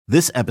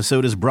This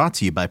episode is brought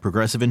to you by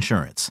Progressive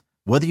Insurance.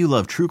 Whether you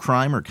love true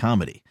crime or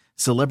comedy,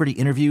 celebrity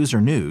interviews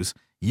or news,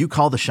 you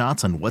call the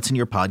shots on what's in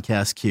your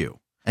podcast queue.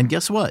 And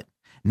guess what?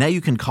 Now you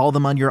can call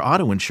them on your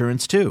auto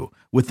insurance too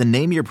with the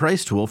Name Your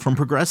Price tool from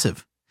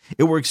Progressive.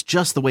 It works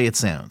just the way it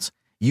sounds.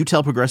 You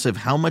tell Progressive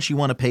how much you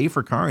want to pay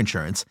for car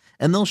insurance,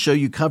 and they'll show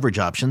you coverage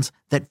options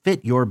that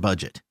fit your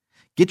budget.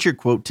 Get your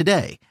quote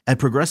today at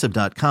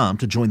Progressive.com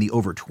to join the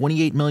over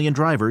 28 million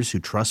drivers who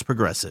trust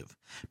Progressive.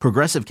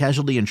 Progressive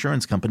Casualty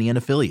Insurance Company and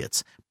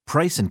Affiliates.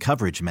 Price and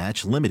coverage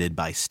match limited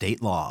by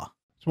state law.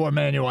 It's War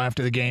Manual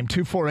after the game.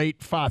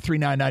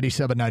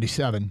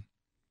 248-539-9797.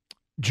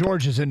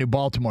 George is in New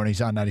Baltimore, and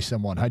he's on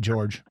 97.1. Hi,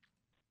 George.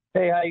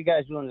 Hey, how you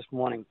guys doing this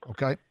morning?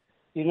 Okay.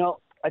 You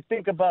know, I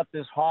think about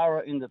this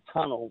horror in the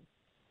tunnel,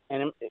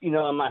 and, you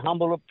know, in my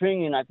humble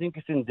opinion, I think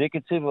it's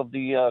indicative of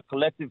the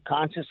collective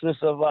consciousness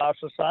of our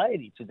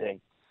society today.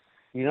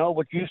 You know,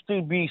 what used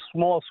to be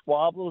small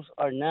squabbles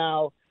are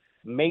now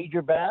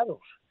major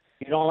battles.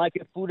 You don't like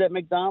your food at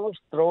McDonald's?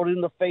 Throw it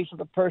in the face of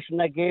the person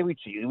that gave it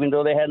to you, even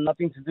though they had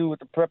nothing to do with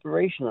the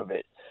preparation of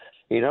it.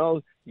 You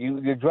know,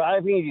 you're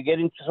driving, you get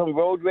into some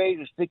road rage,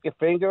 you stick your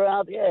finger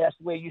out. Yeah, that's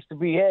the way it used to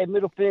be. Hey,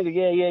 middle finger,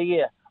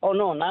 yeah. Oh,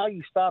 no, now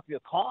you stop your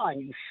car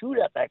and you shoot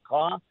at that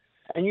car,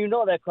 and you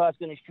know that car's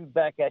going to shoot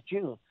back at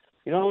you.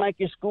 You don't like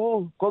your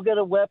school? Go get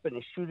a weapon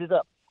and shoot it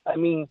up. I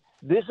mean,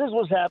 this is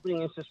what's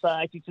happening in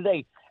society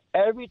today.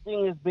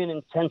 Everything has been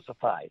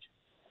intensified,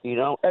 you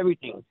know,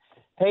 everything.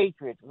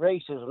 Hatred,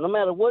 racism, no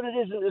matter what it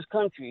is in this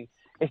country,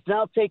 it's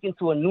now taken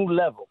to a new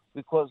level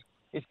because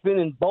it's been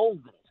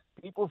emboldened.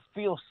 People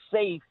feel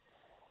safe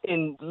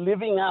in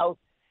living out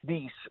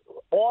these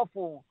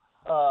awful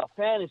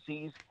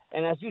fantasies,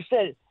 and as you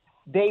said,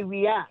 they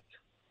react.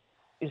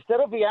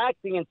 Instead of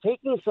reacting and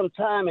taking some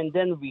time and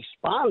then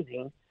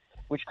responding,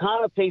 which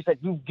connotates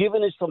that you've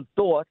given it some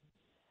thought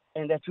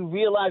and that you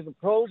realize the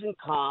pros and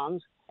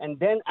cons and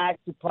then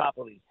act it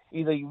properly.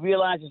 Either you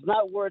realize it's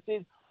not worth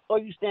it or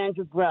you stand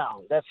your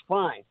ground. That's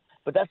fine.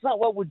 But that's not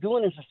what we're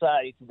doing in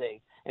society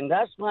today. And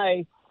that's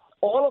why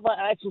all of our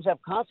actions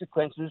have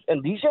consequences,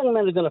 and these young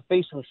men are going to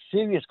face some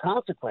serious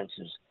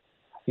consequences.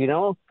 You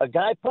know, a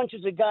guy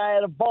punches a guy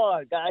at a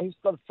bar, a guy hits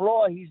the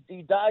floor, he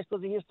dies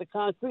because he hits the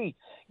concrete.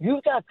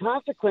 You've got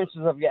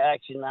consequences of your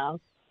action now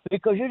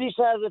because you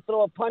decided to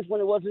throw a punch when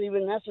it wasn't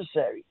even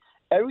necessary.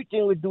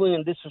 Everything we're doing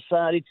in this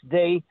society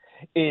today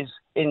is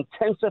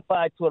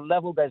intensified to a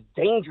level that's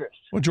dangerous.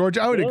 Well, George,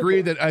 I would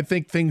agree that I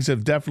think things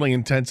have definitely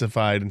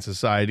intensified in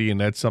society, and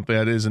that's something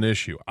that is an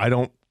issue. I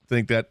don't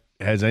think that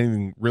has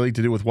anything really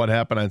to do with what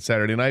happened on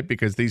Saturday night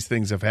because these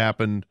things have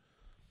happened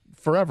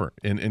forever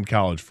in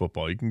college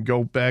football. You can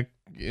go back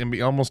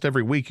almost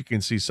every week. You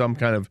can see some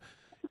kind of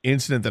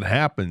incident that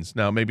happens.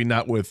 Now, maybe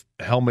not with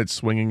helmet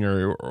swinging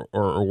or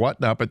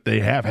whatnot, but they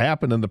have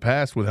happened in the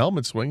past with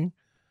helmet swinging.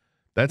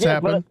 That's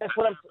happened. That's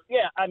what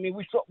I mean,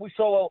 we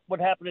saw what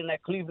happened in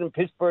that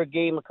Cleveland-Pittsburgh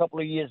game a couple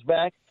of years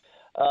back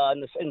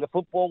in the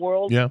football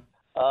world. Yeah.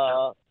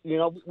 You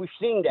know, we've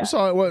seen that. We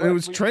saw it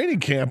was training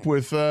camp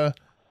with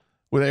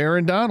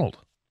Aaron Donald.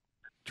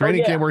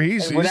 Training camp where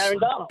he's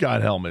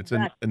got helmets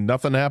and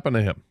nothing happened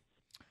to him.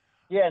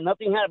 Yeah,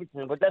 nothing happened to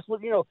him. But that's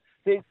what, you know,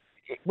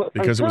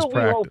 because it was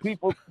practice.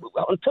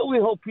 Until we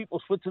hold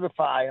people's foot to the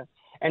fire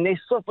and they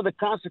suffer the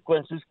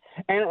consequences.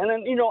 And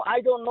then, you know,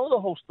 I don't know the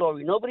whole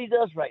story. Nobody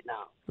does right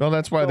now. Well,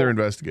 that's why they're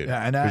investigating.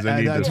 Yeah, because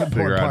they need to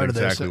figure out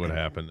exactly what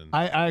happened.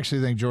 I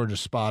actually think George is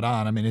spot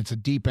on. I mean, it's a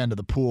deep end of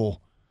the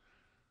pool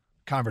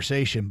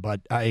conversation,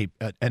 but an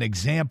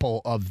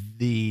example of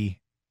the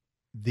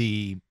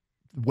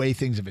way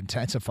things have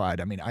intensified.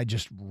 I mean, I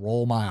just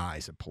roll my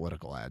eyes at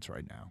political ads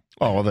right now.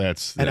 Oh, well,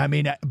 that's... And I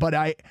mean, but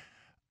I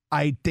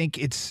think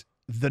it's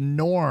the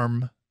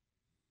norm.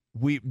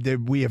 We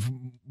have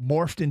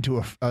morphed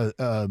into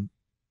a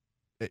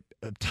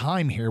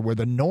time here where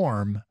the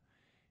norm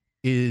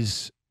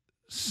is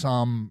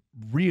some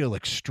real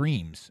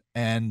extremes,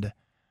 and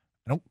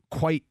I don't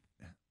quite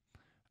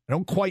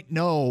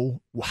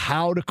know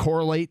how to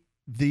correlate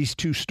these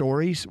two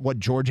stories, what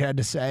George had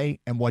to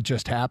say and what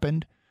just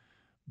happened,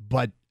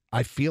 but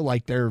I feel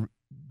like there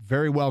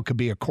very well could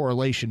be a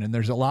correlation, and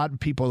there's a lot of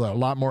people that are a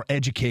lot more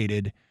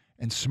educated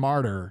and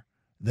smarter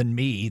than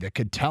me that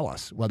could tell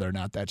us whether or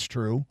not that's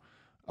true.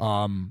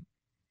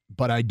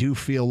 But I do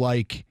feel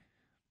like,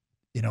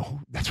 you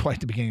know, that's why at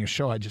the beginning of the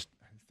show, I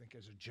think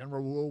as a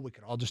general rule, we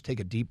could all just take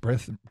a deep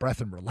breath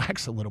and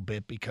relax a little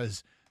bit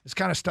because this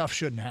kind of stuff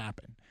shouldn't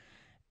happen.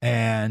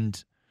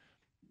 And,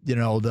 you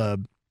know,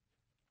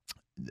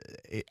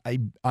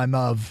 I'm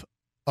of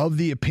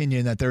the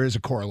opinion that there is a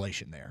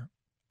correlation there.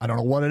 I don't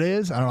know what it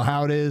is. I don't know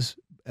how it is.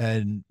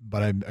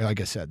 But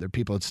like I said, there are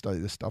people that study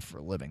this stuff for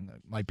a living that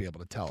might be able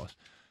to tell us.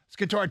 Let's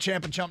get to our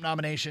Champ and Chump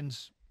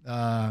nominations.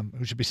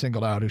 Who should be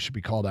singled out? Who should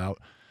be called out?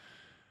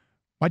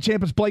 My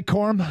champ is Blake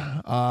Corum.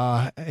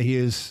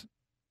 He's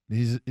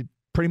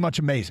pretty much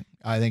amazing.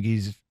 I think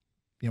he's,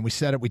 you know, we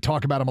said it. We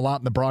talk about him a lot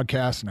in the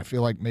broadcast, and I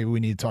feel like maybe we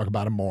need to talk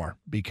about him more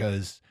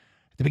because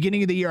at the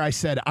beginning of the year I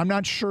said I'm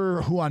not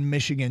sure who on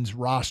Michigan's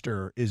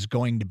roster is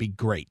going to be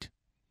great.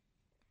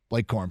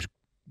 Blake Corum's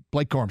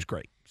Blake Corum's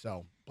great.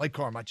 So Blake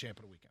Corum, my champ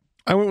of the weekend.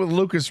 I went with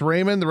Lucas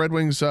Raymond, the Red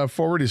Wings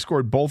forward. He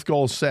scored both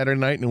goals Saturday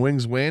night in the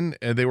Wings win.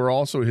 They were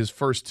also his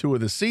first 2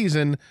 of the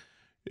season.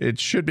 It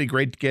should be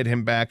great to get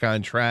him back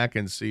on track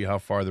and see how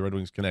far the Red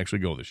Wings can actually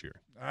go this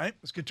year. All right,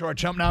 let's get to our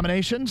chump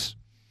nominations.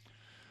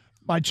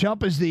 My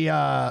chump is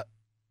the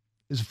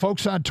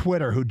folks on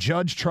Twitter who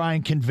judge, try,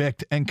 and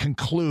convict and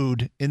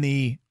conclude in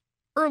the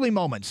early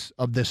moments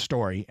of this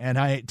story.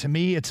 And to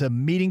me, it's a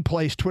meeting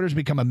place. Twitter's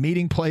become a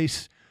meeting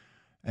place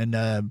and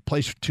a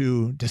place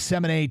to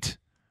disseminate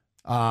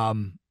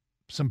some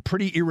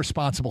pretty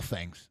irresponsible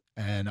things.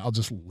 And I'll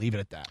just leave it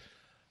at that.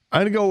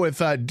 I'm going to go with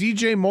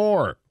DJ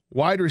Moore,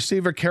 wide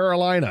receiver,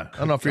 Carolina. I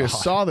don't know if you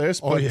saw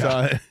this,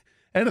 but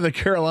end of the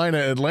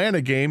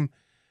Carolina-Atlanta game,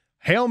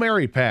 Hail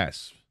Mary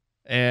pass.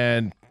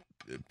 And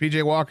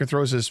P.J. Walker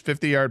throws his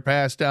 50-yard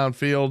pass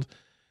downfield.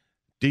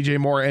 DJ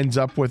Moore ends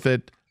up with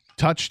it.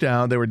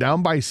 Touchdown. They were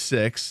down by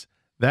 6.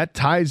 That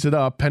ties it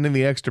up, pending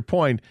the extra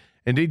point.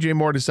 And DJ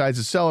Moore decides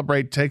to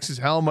celebrate, takes his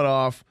helmet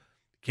off.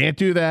 Can't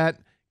do that.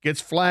 Gets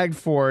flagged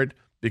for it.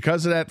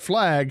 Because of that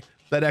flag,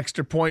 that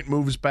extra point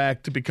moves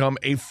back to become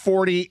a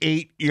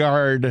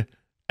 48-yard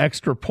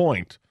extra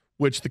point,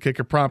 which the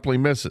kicker promptly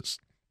misses.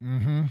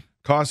 Mm-hmm.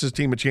 Cost his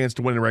team a chance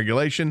to win in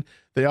regulation.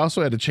 They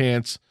also had a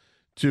chance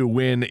to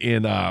win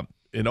in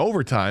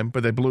overtime,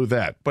 but they blew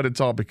that. But it's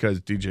all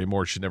because DJ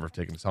Moore should never have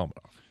taken his helmet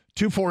off.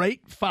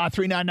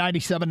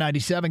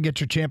 248-539-9797. Get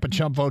your champ and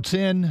chump votes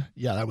in.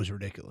 Yeah, that was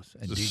ridiculous.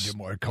 And DJ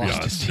Moore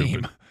cost his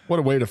team. What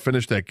a way to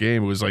finish that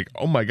game. It was like,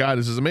 oh, my God,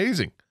 this is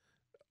amazing.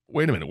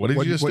 Wait a minute. What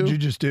did you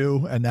just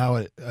do? And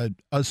now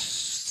a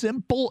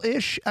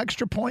simple-ish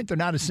extra point, they're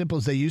not as simple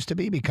as they used to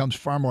be, becomes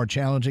far more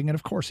challenging. And,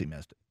 of course, he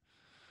missed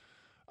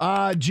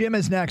it. Jim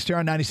is next here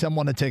on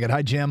 97.1 The Ticket.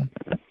 Hi, Jim.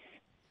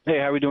 Hey,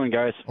 how we doing,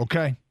 guys?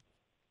 Okay.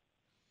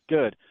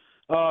 Good.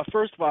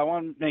 First of all, I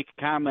want to make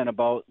a comment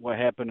about what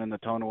happened in the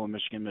tunnel in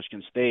Michigan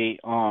State.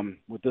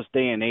 With this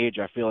day and age,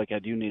 I feel like I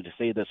do need to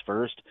say this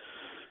first.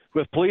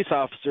 With police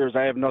officers,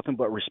 I have nothing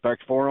but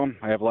respect for them.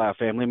 I have a lot of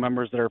family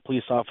members that are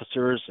police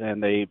officers,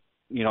 and they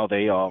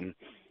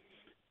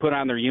put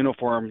on their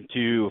uniform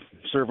to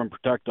serve and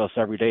protect us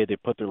every day. They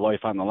put their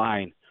life on the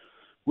line.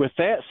 With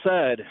that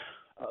said,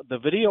 the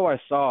video I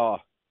saw,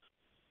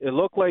 it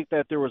looked like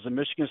that there was a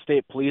Michigan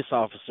State police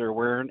officer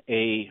wearing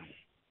a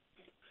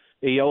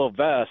yellow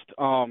vest.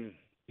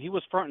 He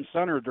was front and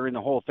center during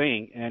the whole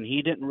thing, and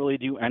he didn't really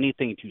do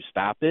anything to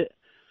stop it.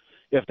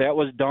 If that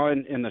was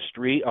done in the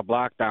street, a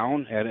block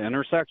down at an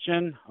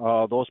intersection,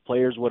 those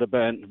players would have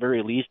been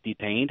very least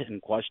detained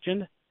and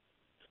questioned.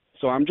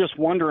 So I'm just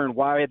wondering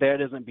why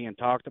that isn't being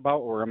talked about,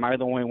 or am I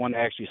the only one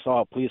that actually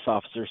saw a police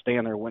officer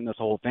stand there witness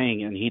the whole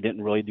thing, and he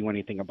didn't really do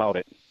anything about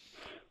it?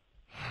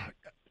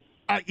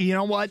 You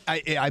know what?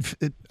 I've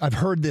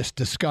heard this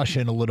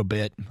discussion a little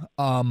bit.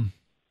 I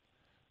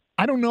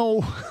don't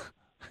know.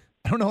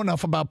 I don't know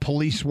enough about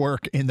police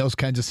work in those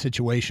kinds of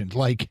situations.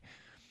 Like,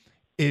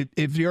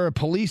 if you're a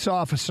police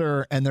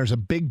officer and there's a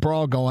big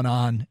brawl going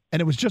on,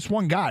 and it was just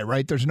one guy,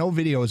 right? There's no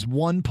video. It's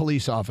one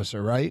police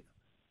officer, right?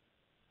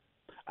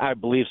 I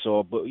believe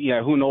so, but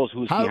yeah, who knows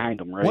who's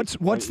behind him, right?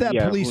 What's that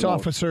police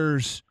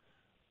officer's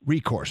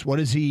recourse? What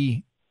is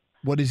he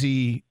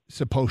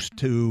supposed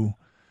to?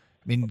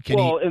 I mean,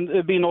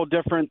 it'd be no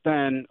different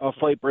than a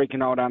fight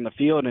breaking out on the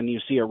field, and you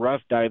see a ref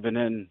diving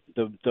in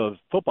the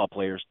football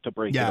players to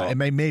break it up.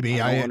 Yeah,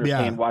 maybe. I don't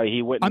understand why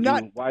he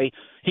wouldn't why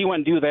he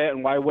wouldn't do that,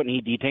 and why wouldn't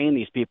he detain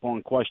these people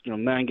and question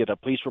them, then get a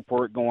police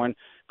report going?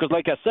 Because,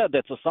 like I said,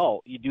 that's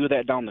assault. You do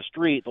that down the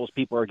street, those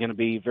people are going to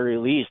be very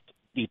least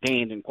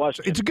detained and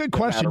questioned. It's a good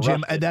question,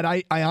 Jim, that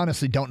I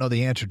honestly don't know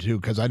the answer to,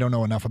 because I don't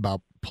know enough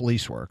about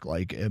police work,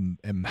 like and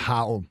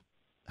how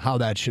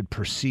that should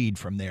proceed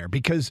from there.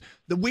 Because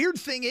the weird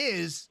thing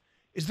is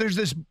there's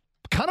this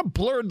kind of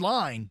blurred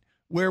line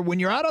where when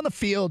you're out on the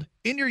field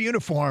in your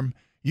uniform,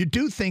 you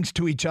do things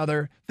to each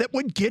other that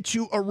would get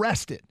you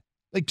arrested.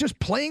 Like just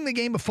playing the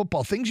game of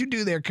football, things you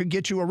do there could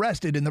get you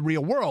arrested in the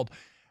real world.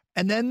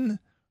 And then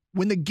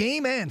when the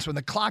game ends, when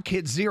the clock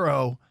hits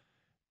 0,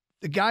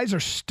 the guys are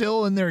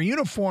still in their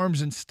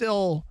uniforms and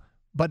still,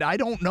 but I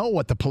don't know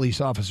what the police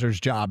officer's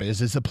job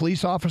is. Is the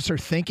police officer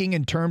thinking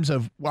in terms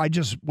of, well, I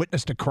just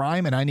witnessed a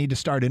crime and I need to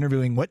start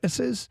interviewing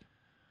witnesses?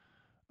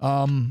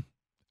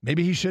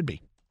 Maybe he should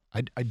be.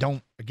 I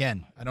don't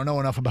know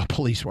enough about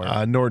police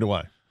work. Nor do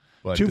I.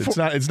 But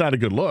it's not a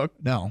good look.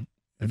 No.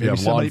 If you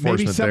have law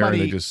enforcement there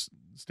and they just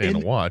stand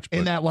and watch.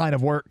 In that line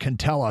of work can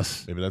tell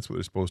us. Maybe that's what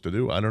they're supposed to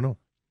do. I don't know.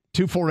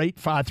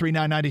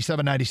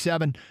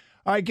 248-539-9797.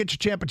 All right, get your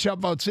champ and chump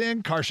votes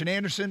in. Carson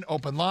Anderson,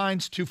 open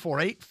lines,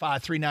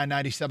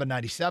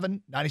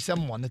 248-539-9797.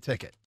 97.1 The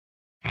Ticket.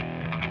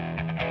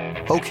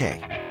 Okay,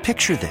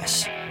 picture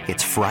this.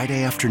 It's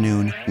Friday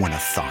afternoon when a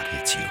thought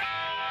hits you.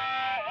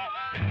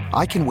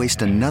 I can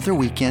waste another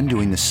weekend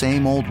doing the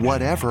same old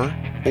whatever,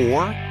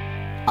 or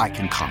I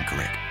can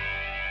conquer it.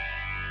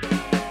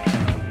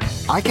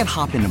 I can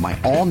hop into my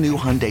all-new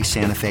Hyundai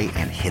Santa Fe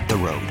and hit the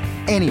road.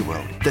 Any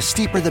road. The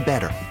steeper, the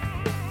better.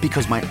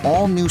 Because my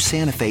all-new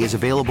Santa Fe is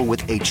available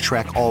with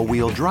H-Track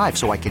all-wheel drive,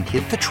 so I can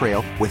hit the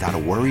trail without a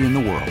worry in the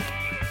world.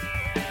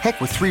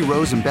 Heck, with 3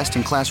 rows and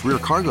best-in-class rear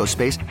cargo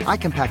space, I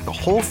can pack the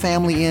whole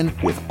family in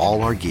with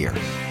all our gear.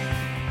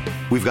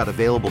 We've got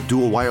available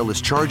dual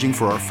wireless charging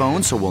for our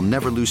phones, so we'll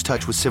never lose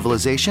touch with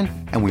civilization,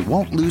 and we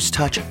won't lose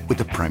touch with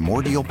the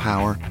primordial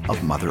power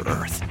of Mother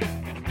Earth.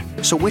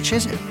 So which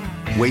is it?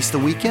 Waste the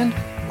weekend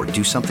or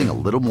do something a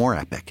little more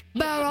epic?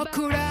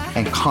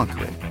 And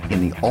conquer it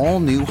in the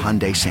all-new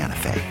Hyundai Santa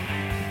Fe.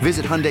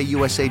 Visit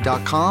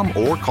HyundaiUSA.com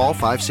or call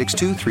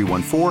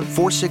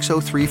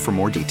 562-314-4603 for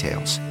more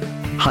details.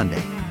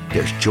 Hyundai,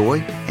 there's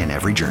joy in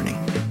every journey.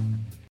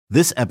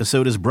 This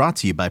episode is brought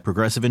to you by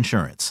Progressive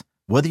Insurance.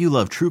 Whether you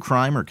love true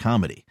crime or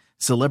comedy,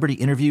 celebrity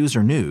interviews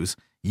or news,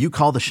 you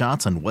call the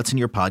shots on what's in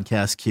your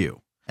podcast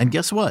queue. And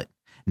guess what?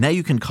 Now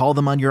you can call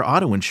them on your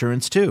auto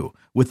insurance too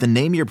with the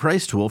Name Your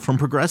Price tool from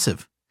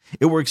Progressive.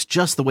 It works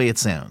just the way it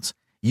sounds.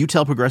 You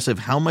tell Progressive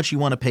how much you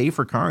want to pay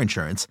for car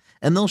insurance,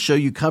 and they'll show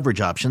you coverage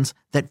options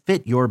that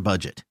fit your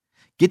budget.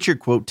 Get your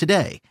quote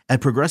today at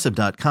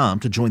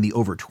Progressive.com to join the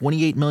over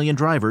 28 million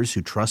drivers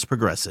who trust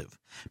Progressive.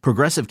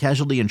 Progressive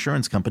Casualty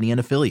Insurance Company and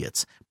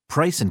Affiliates.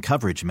 Price and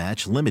coverage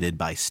match limited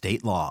by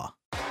state law.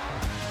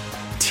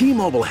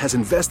 T-Mobile has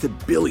invested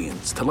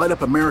billions to light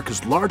up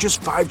America's largest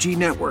 5G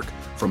network,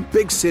 from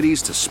big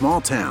cities to small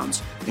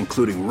towns,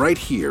 including right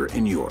here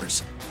in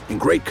yours. And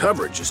great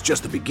coverage is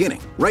just the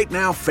beginning. Right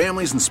now,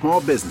 families and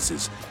small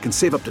businesses can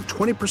save up to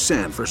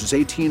 20% versus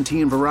AT&T and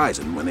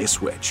Verizon when they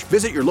switch.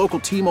 Visit your local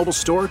T-Mobile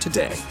store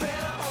today.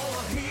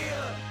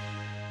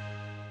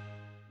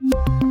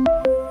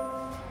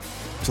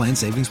 Plan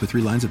savings with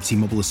 3 lines of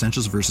T-Mobile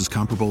Essentials versus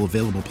comparable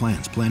available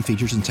plans. Plan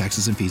features and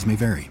taxes and fees may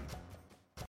vary.